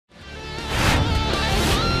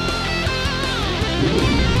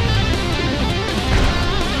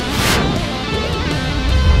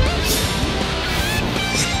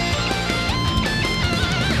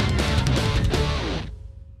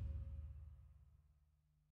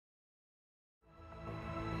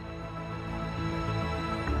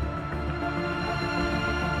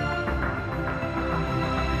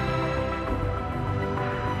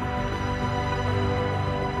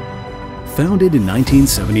Founded in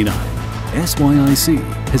 1979, SYIC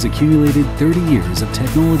has accumulated 30 years of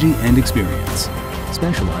technology and experience,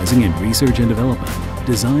 specializing in research and development,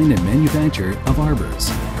 design and manufacture of arbors,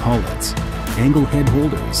 collets, angle head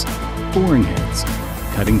holders, boring heads,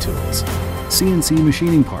 cutting tools, CNC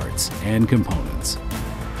machining parts, and components.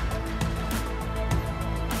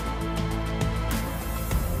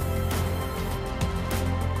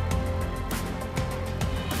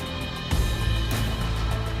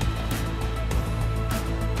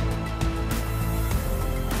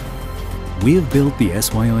 We have built the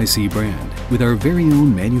SYIC brand with our very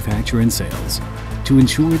own manufacture and sales to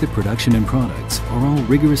ensure that production and products are all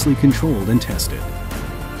rigorously controlled and tested.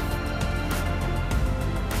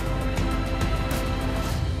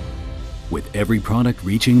 With every product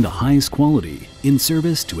reaching the highest quality in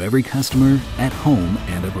service to every customer at home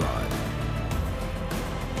and abroad.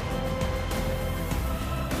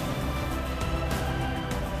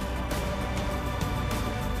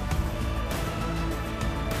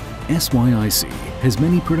 SYIC has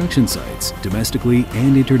many production sites domestically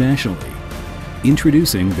and internationally,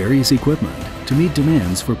 introducing various equipment to meet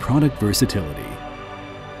demands for product versatility.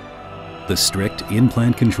 The strict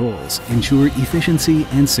in-plant controls ensure efficiency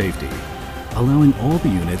and safety, allowing all the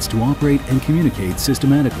units to operate and communicate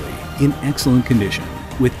systematically in excellent condition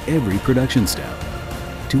with every production step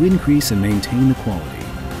to increase and maintain the quality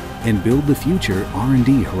and build the future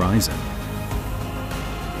R&D horizon.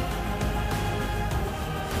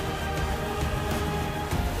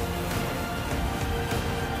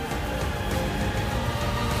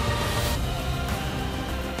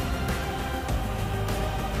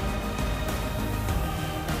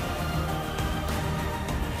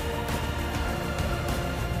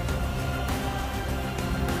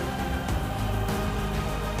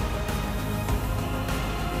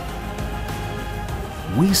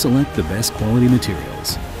 We select the best quality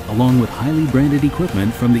materials, along with highly branded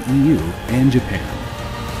equipment from the EU and Japan.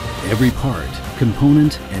 Every part,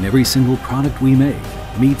 component, and every single product we make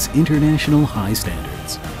meets international high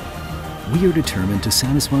standards. We are determined to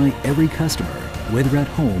satisfy every customer, whether at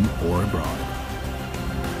home or abroad.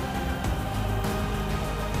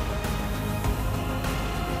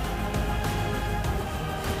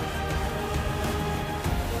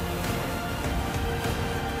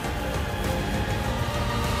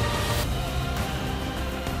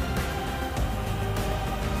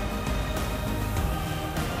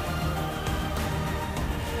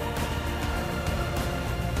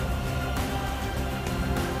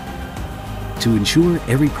 To ensure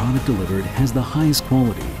every product delivered has the highest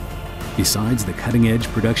quality. Besides the cutting-edge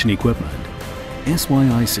production equipment,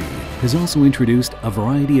 SYIC has also introduced a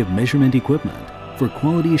variety of measurement equipment for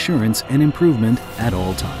quality assurance and improvement at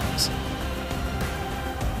all times.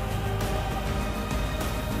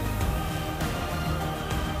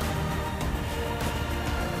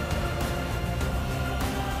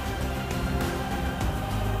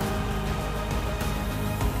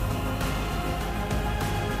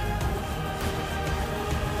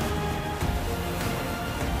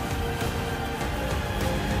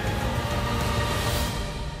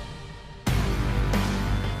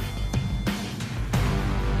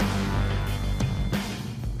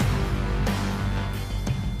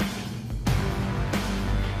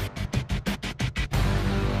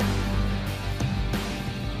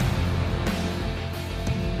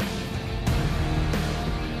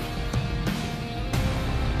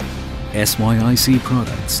 SYIC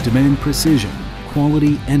products demand precision,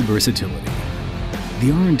 quality, and versatility.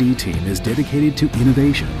 The R&D team is dedicated to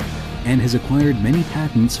innovation and has acquired many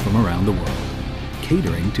patents from around the world,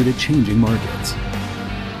 catering to the changing markets.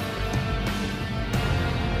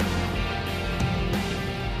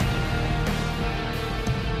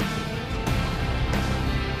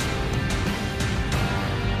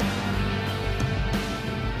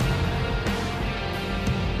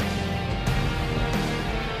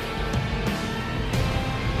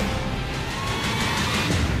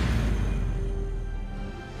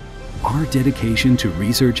 Our dedication to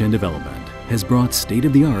research and development has brought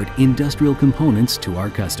state-of-the-art industrial components to our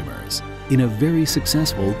customers in a very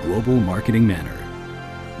successful global marketing manner.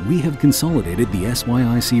 We have consolidated the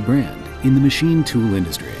SYIC brand in the machine tool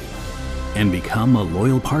industry and become a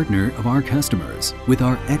loyal partner of our customers with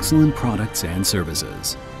our excellent products and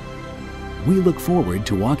services. We look forward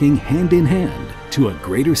to walking hand in hand to a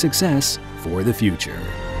greater success for the future.